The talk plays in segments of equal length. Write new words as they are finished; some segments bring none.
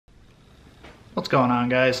What's going on,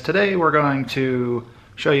 guys? Today we're going to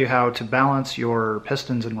show you how to balance your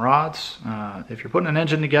pistons and rods. If you're putting an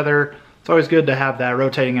engine together, it's always good to have that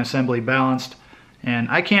rotating assembly balanced. And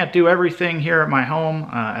I can't do everything here at my home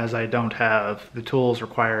as I don't have the tools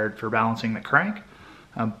required for balancing the crank.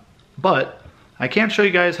 But I can show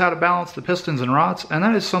you guys how to balance the pistons and rods, and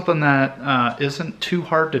that is something that isn't too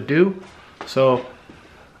hard to do. So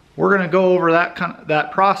we're going to go over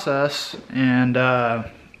that process, and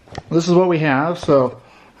this is what we have. So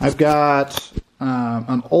I've got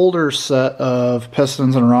an older set of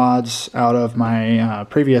pistons and rods out of my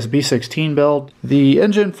previous B16 build. The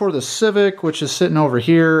engine for the Civic, which is sitting over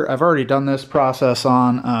here, I've already done this process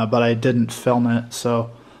on, but I didn't film it.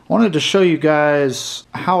 So I wanted to show you guys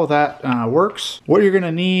how that works. What you're going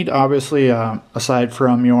to need, obviously, aside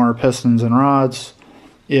from your pistons and rods,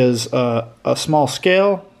 is a small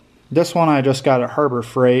scale. This one I just got at Harbor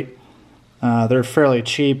Freight. They're fairly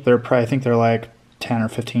cheap. I think they're like 10 or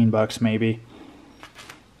 15 bucks maybe.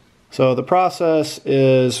 So the process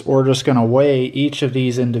is we're just going to weigh each of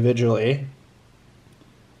these individually.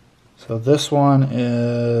 So this one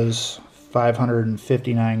is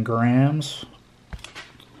 559 grams.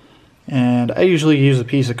 And I usually use a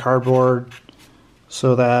piece of cardboard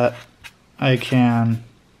so that I can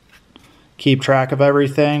keep track of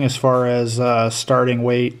everything as far as starting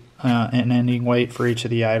weight and ending weight for each of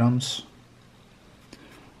the items.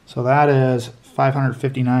 So that is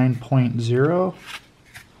 559.0.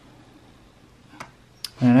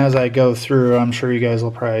 And as I go through, I'm sure you guys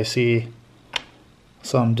will probably see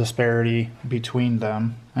some disparity between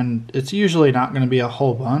them. And it's usually not going to be a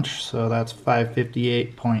whole bunch, so that's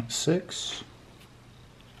 558.6.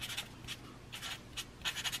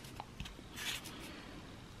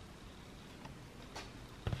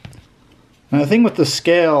 Now the thing with the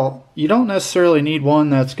scale, you don't necessarily need one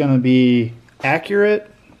that's going to be accurate,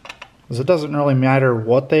 because it doesn't really matter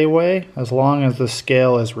what they weigh as long as the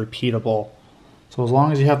scale is repeatable. So as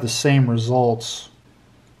long as you have the same results.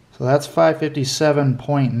 So that's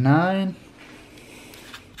 557.9.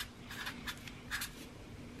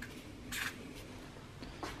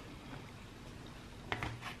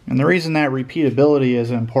 And the reason that repeatability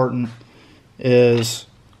is important is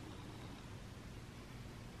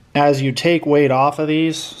as you take weight off of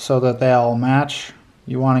these so that they all match,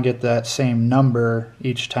 you want to get that same number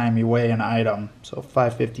each time you weigh an item. So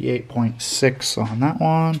 558.6 on that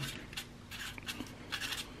one.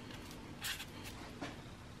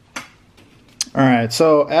 Alright,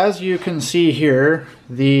 so as you can see here,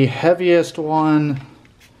 the heaviest one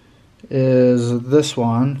is this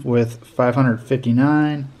one with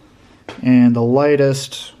 559, and the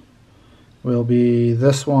lightest will be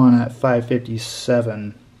this one at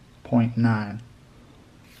 557.9.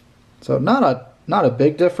 So not a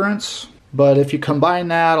big difference, but if you combine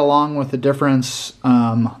that along with the difference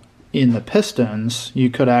in the pistons, you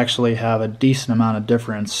could actually have a decent amount of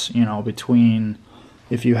difference, you know, between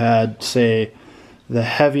if you had, say, the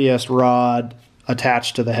heaviest rod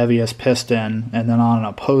attached to the heaviest piston, and then on an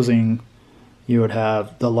opposing you would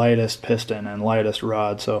have the lightest piston and lightest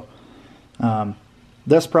rod. So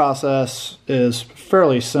this process is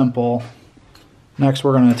fairly simple. Next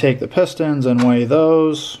we're going to take the pistons and weigh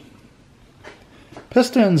those.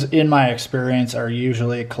 Pistons, in my experience, are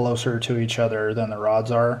usually closer to each other than the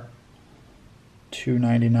rods are.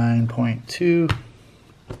 299.2.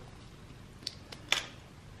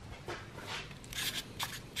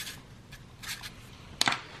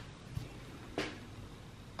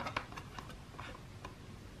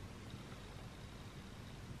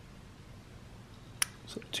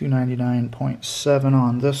 So 299.7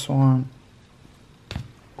 on this one.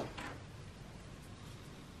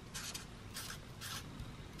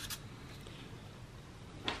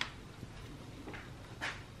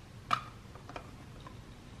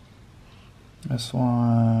 This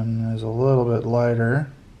one is a little bit lighter,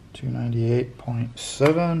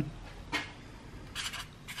 298.7.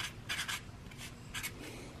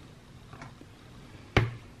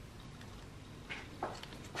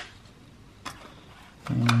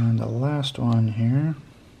 And the last one here,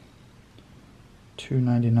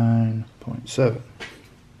 299.7.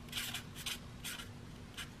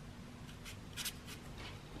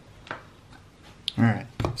 Alright,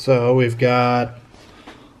 so we've got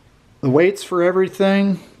the weights for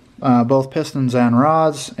everything, both pistons and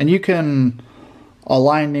rods, and you can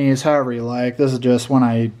align these however you like. This is just when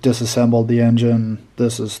I disassembled the engine.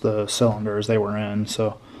 This is the cylinders they were in.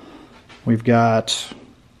 So we've got,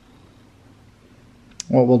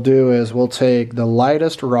 what we'll do is we'll take the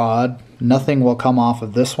lightest rod, nothing will come off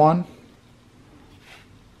of this one,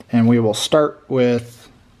 and we will start with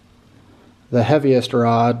the heaviest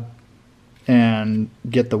rod and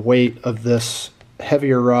get the weight of this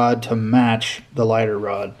heavier rod to match the lighter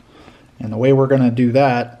rod. And the way we're going to do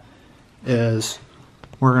that is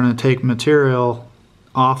we're going to take material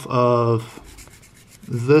off of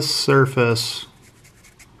this surface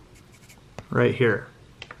right here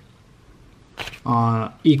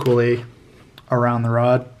equally around the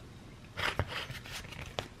rod.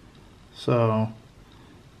 So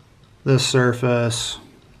this surface,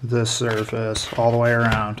 all the way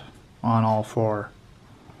around on all four.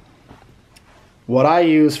 What I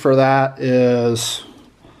use for that is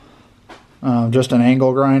just an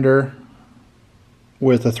angle grinder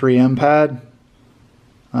with a 3M pad.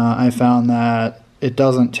 I found that it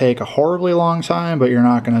doesn't take a horribly long time, but you're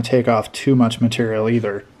not going to take off too much material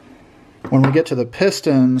either. When we get to the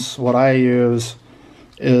pistons, what I use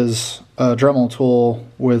is a Dremel tool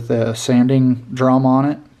with a sanding drum on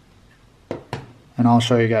it. And I'll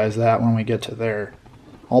show you guys that when we get to there.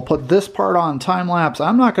 I'll put this part on time lapse.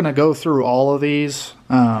 I'm not going to go through all of these.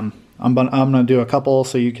 I'm going to do a couple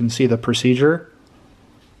so you can see the procedure.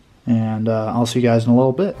 And I'll see you guys in a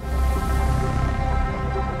little bit.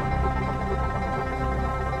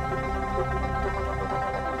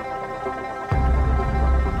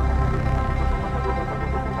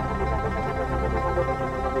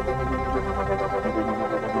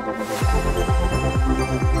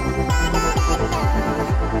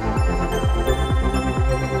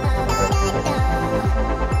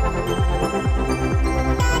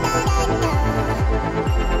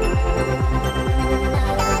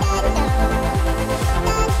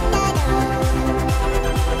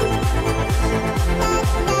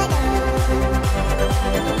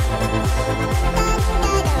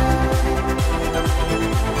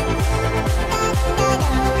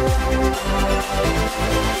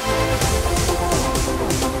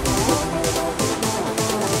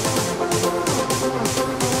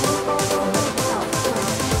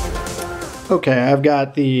 Okay, I've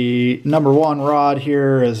got the number 1 rod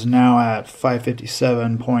here is now at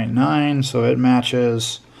 557.9, so it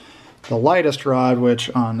matches the lightest rod, which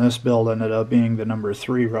on this build ended up being the number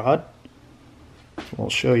 3 rod. We'll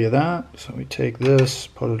show you that. So we take this,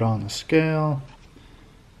 put it on the scale,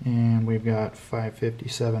 and we've got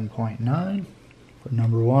 557.9 for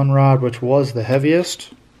number 1 rod, which was the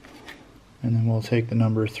heaviest. And then we'll take the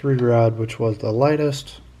number 3 rod, which was the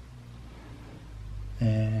lightest,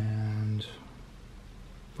 and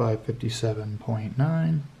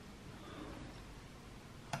 557.9.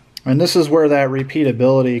 And this is where that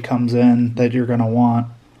repeatability comes in that you're going to want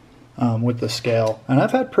with the scale. And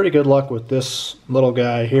I've had pretty good luck with this little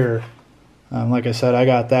guy here. Like I said, I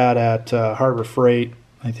got that at Harbor Freight.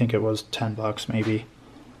 I think it was 10 bucks maybe.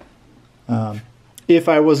 If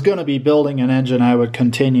I was going to be building an engine, I would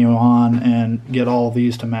continue on and get all of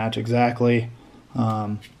these to match exactly.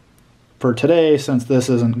 For today, since this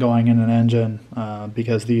isn't going in an engine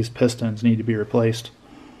because these pistons need to be replaced,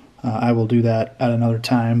 I will do that at another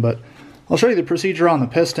time, but I'll show you the procedure on the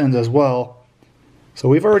pistons as well. So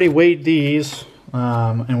we've already weighed these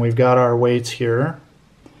and we've got our weights here.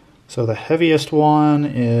 So the heaviest one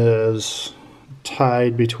is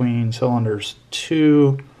tied between cylinders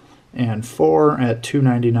 2 and 4 at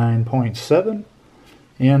 299.7.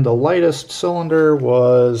 And the lightest cylinder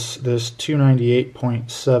was this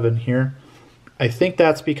 298.7 here. I think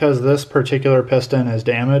that's because this particular piston is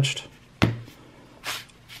damaged.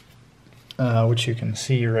 Which you can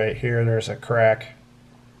see right here, there's a crack.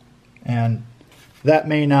 And that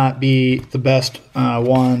may not be the best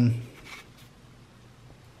one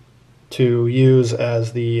to use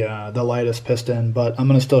as the lightest piston, but I'm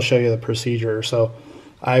going to still show you the procedure. So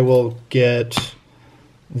I will get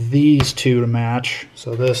these two to match.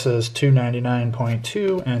 So this is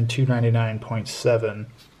 299.2 and 299.7.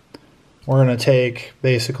 We're going to take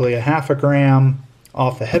basically a half a gram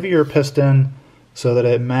off the heavier piston so that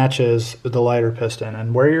it matches the lighter piston.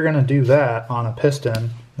 And where you're going to do that on a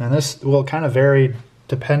piston, and this will kind of vary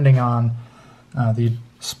depending on the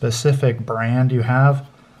specific brand you have,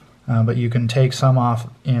 but you can take some off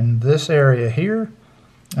in this area here,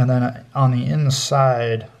 and then on the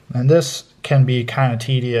inside, and this can be kind of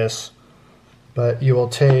tedious, but you will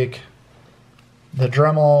take the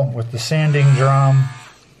Dremel with the sanding drum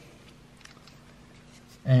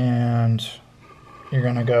and you're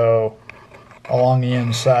going to go along the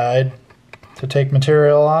inside to take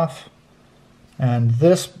material off. And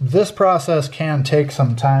this process can take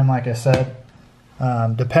some time, like I said,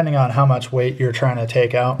 depending on how much weight you're trying to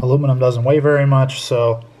take out. Aluminum doesn't weigh very much,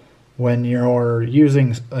 so when you're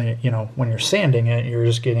using, when you're sanding it, you're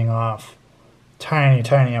just getting off tiny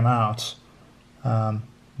amounts. But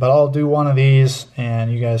I'll do one of these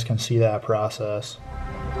and you guys can see that process.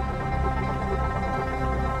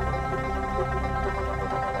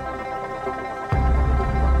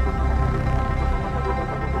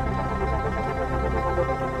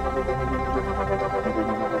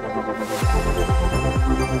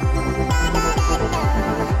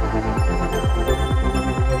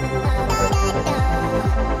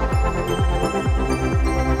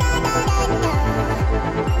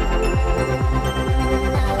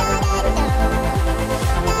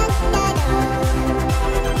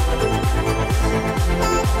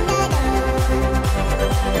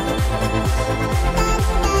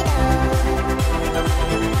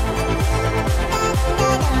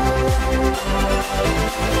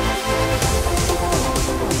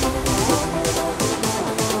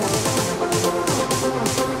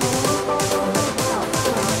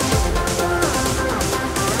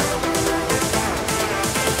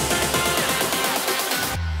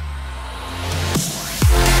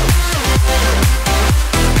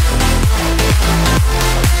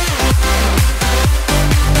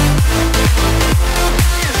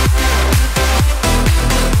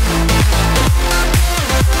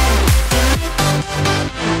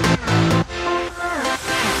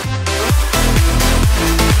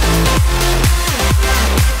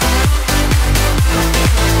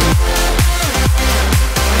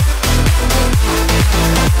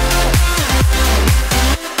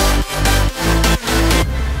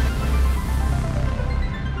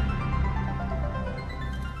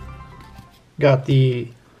 Got the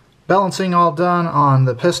balancing all done on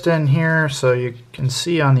the piston here, so you can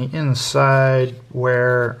see on the inside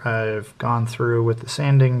where I've gone through with the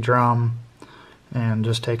sanding drum and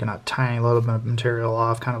just taken a tiny little bit of material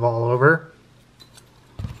off, kind of all over.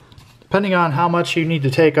 Depending on how much you need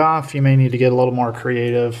to take off, you may need to get a little more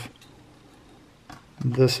creative.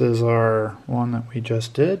 This is our one that we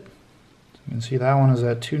just did. So you can see that one is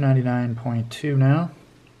at 299.2 now.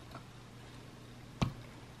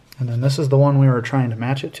 And then this is the one we were trying to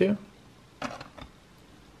match it to.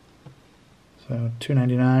 So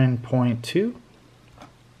 299.2.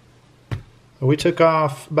 So we took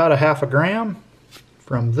off about a half a gram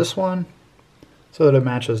from this one so that it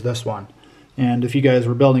matches this one. And if you guys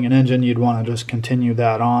were building an engine, you'd want to just continue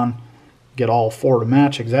that on, get all four to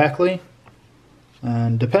match exactly.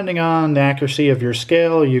 And depending on the accuracy of your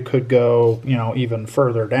scale, you could go, even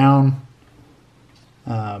further down.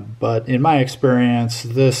 But in my experience,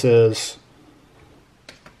 this is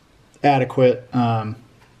adequate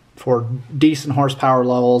for decent horsepower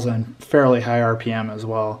levels and fairly high RPM as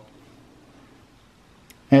well.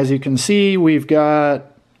 As you can see, we've got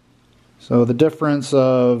the difference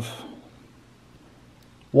of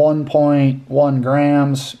 1.1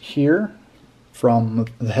 grams here from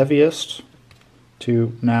the heaviest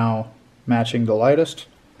to now matching the lightest.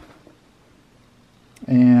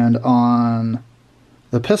 And on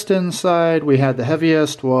the piston side, we had the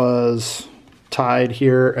heaviest was tied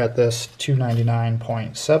here at this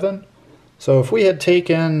 299.7. So if we had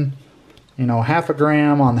taken, half a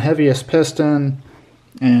gram on the heaviest piston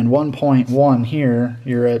and 1.1 here,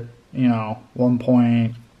 you're at,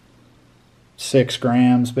 1.6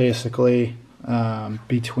 grams basically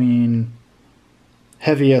between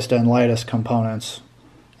heaviest and lightest components.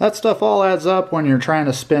 That stuff all adds up when you're trying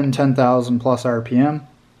to spin 10,000 plus RPM.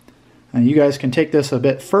 And you guys can take this a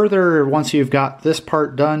bit further. Once you've got this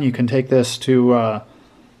part done, you can take this to a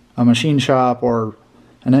machine shop or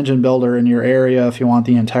an engine builder in your area if you want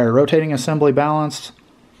the entire rotating assembly balanced.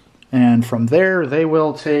 And from there, they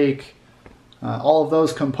will take all of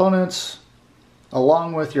those components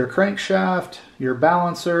along with your crankshaft, your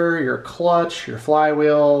balancer, your clutch, your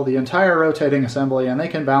flywheel, the entire rotating assembly, and they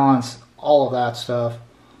can balance all of that stuff.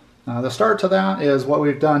 The start to that is what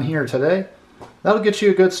we've done here today. That'll get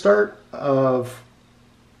you a good start of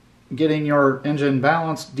getting your engine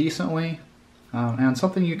balanced decently, and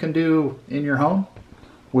something you can do in your home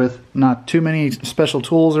with not too many special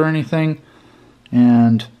tools or anything.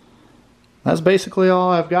 And that's basically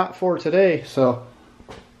all I've got for today. So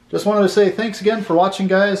just wanted to say thanks again for watching,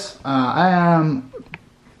 guys. I am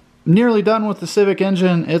nearly done with the Civic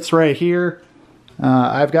engine. It's right here.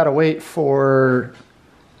 I've got to wait for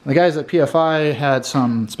the guys at PFI had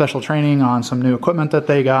some special training on some new equipment that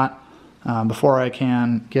they got before I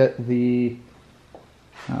can get the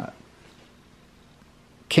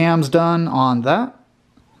cams done on that.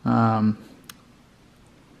 We've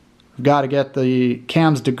got to get the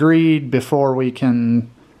cams degreed before we can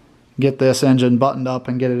get this engine buttoned up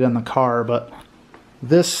and get it in the car. But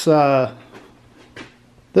this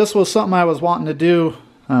this was something I was wanting to do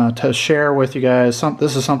to share with you guys.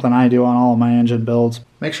 This is something I do on all of my engine builds.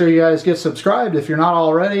 Make sure you guys get subscribed if you're not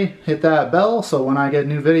already. Hit that bell so when I get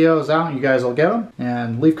new videos out, you guys will get them.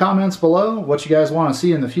 And leave comments below what you guys want to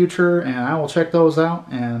see in the future, and I will check those out,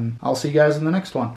 and I'll see you guys in the next one.